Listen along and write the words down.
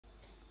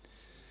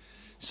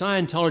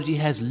Scientology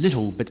has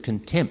little but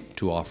contempt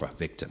to offer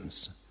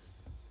victims.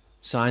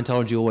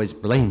 Scientology always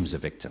blames a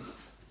victim,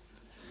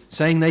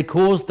 saying they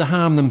caused the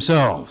harm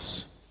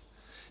themselves.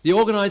 The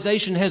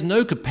organization has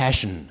no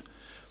compassion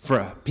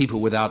for people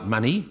without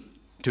money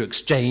to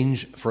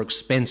exchange for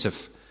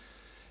expensive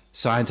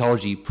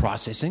Scientology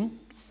processing.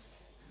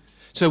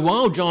 So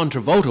while John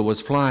Travolta was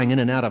flying in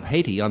and out of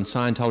Haiti on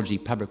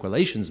Scientology public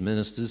relations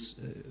ministers,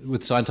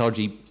 with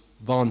Scientology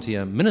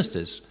volunteer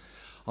ministers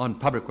on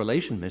public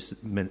relations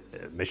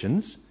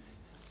missions,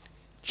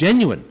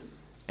 genuine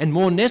and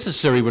more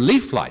necessary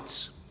relief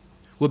flights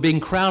were being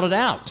crowded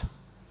out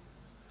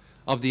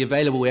of the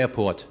available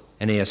airport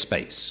and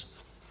airspace.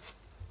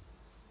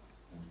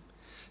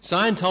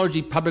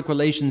 Scientology public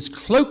relations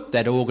cloaked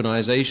that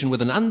organization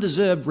with an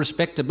undeserved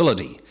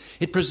respectability.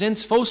 It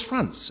presents false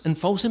fronts and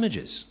false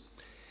images.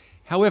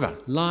 However,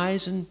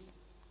 lies and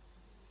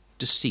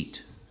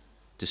deceit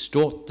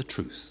distort the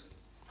truth,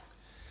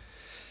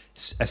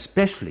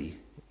 especially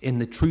in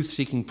the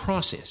truth-seeking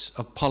process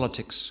of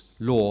politics,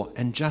 law,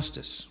 and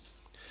justice.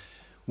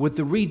 With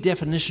the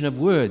redefinition of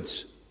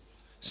words,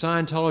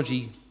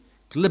 Scientology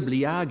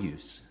glibly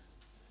argues,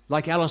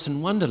 like Alice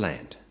in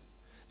Wonderland,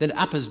 that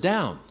up is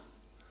down,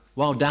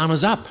 while down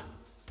is up.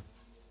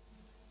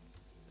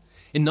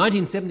 In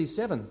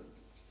 1977,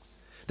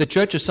 the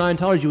Church of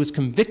Scientology was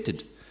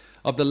convicted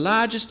of the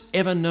largest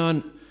ever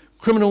known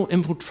criminal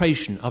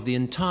infiltration of the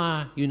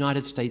entire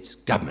United States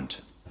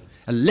government.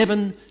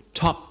 11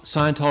 top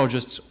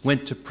Scientologists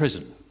went to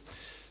prison.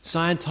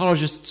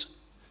 Scientology's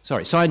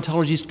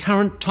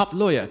current top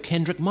lawyer,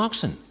 Kendrick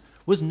Moxon,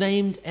 was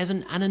named as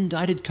an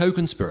unindicted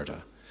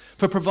co-conspirator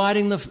for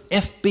providing the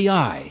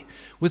FBI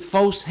with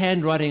false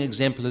handwriting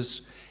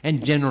exemplars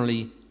and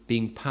generally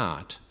being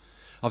part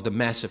of the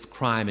massive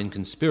crime and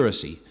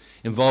conspiracy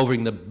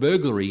involving the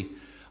burglary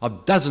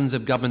of dozens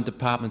of government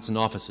departments and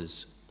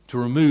offices to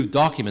remove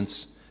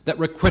documents that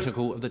were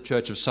critical of the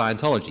Church of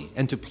Scientology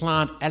and to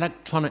plant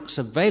electronic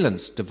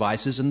surveillance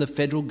devices in the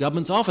federal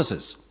government's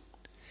offices.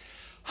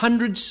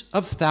 Hundreds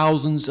of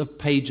thousands of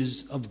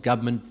pages of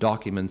government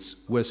documents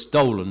were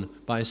stolen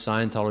by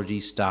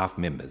Scientology staff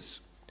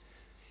members.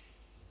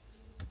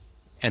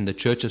 And the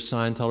Church of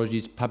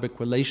Scientology's public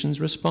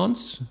relations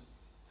response?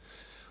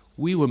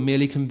 We were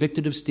merely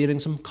convicted of stealing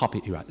some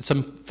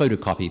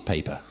photocopy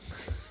paper.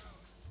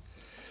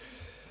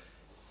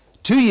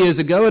 2 years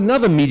ago,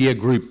 another media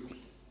group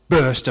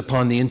burst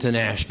upon the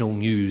international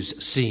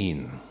news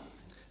scene.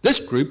 This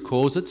group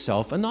calls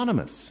itself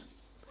Anonymous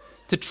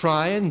to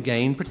try and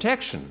gain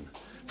protection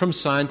from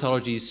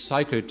Scientology's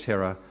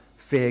psychoterror,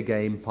 fair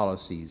game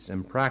policies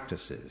and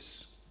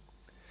practices.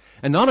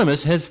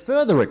 Anonymous has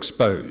further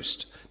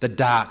exposed the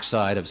dark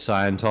side of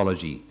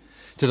Scientology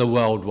to the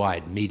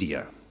worldwide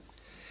media.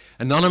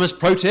 Anonymous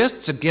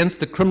protests against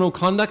the criminal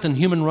conduct and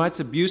human rights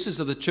abuses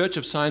of the Church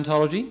of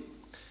Scientology,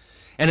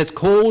 and its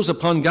calls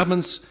upon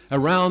governments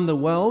around the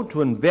world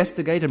to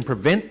investigate and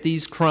prevent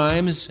these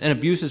crimes and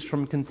abuses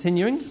from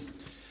continuing.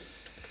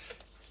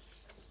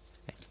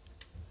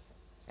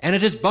 And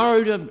it has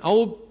borrowed an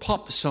old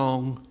pop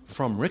song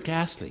from Rick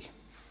Astley,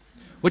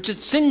 which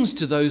it sings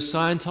to those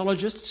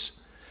Scientologists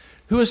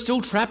who are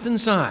still trapped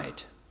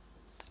inside,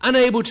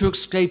 unable to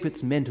escape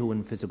its mental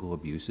and physical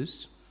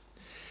abuses.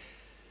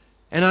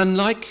 And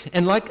like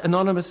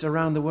Anonymous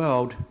around the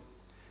world,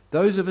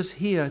 those of us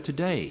here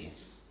today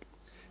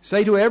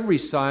say to every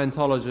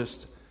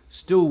Scientologist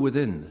still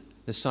within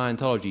the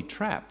Scientology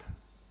trap,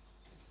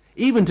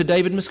 even to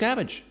David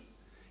Miscavige,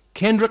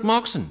 Kendrick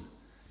Moxon,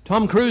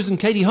 Tom Cruise and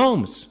Katie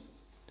Holmes,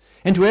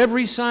 and to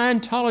every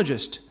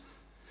Scientologist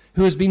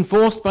who has been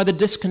forced by the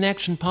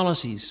disconnection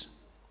policies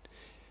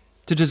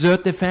to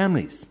desert their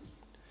families,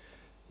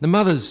 the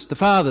mothers, the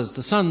fathers,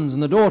 the sons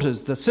and the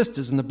daughters, the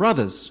sisters and the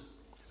brothers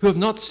who have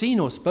not seen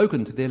or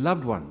spoken to their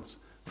loved ones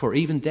for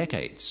even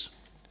decades.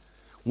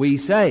 We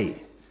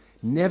say,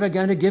 never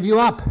going to give you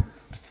up,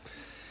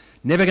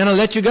 never going to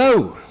let you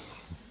go.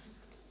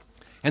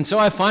 And so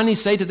I finally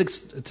say to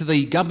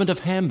the government of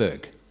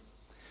Hamburg,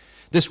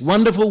 this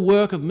wonderful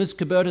work of Ms.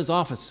 Kuberta's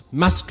office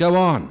must go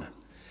on.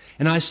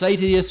 And I say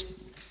to the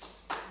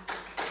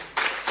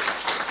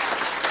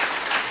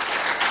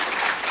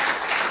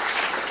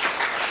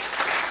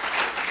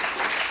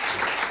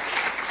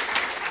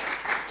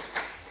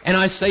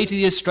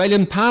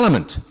Australian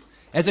Parliament,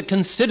 as it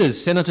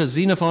considers Senator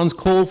Xenophon's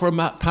call for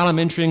a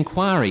parliamentary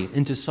inquiry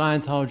into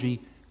Scientology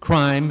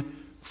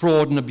crime,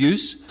 fraud and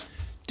abuse,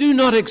 do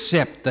not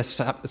accept the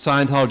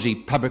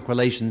Scientology public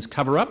relations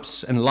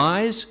cover-ups and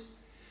lies.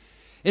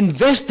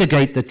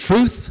 Investigate the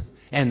truth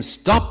and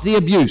stop the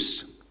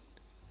abuse.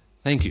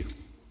 Thank you.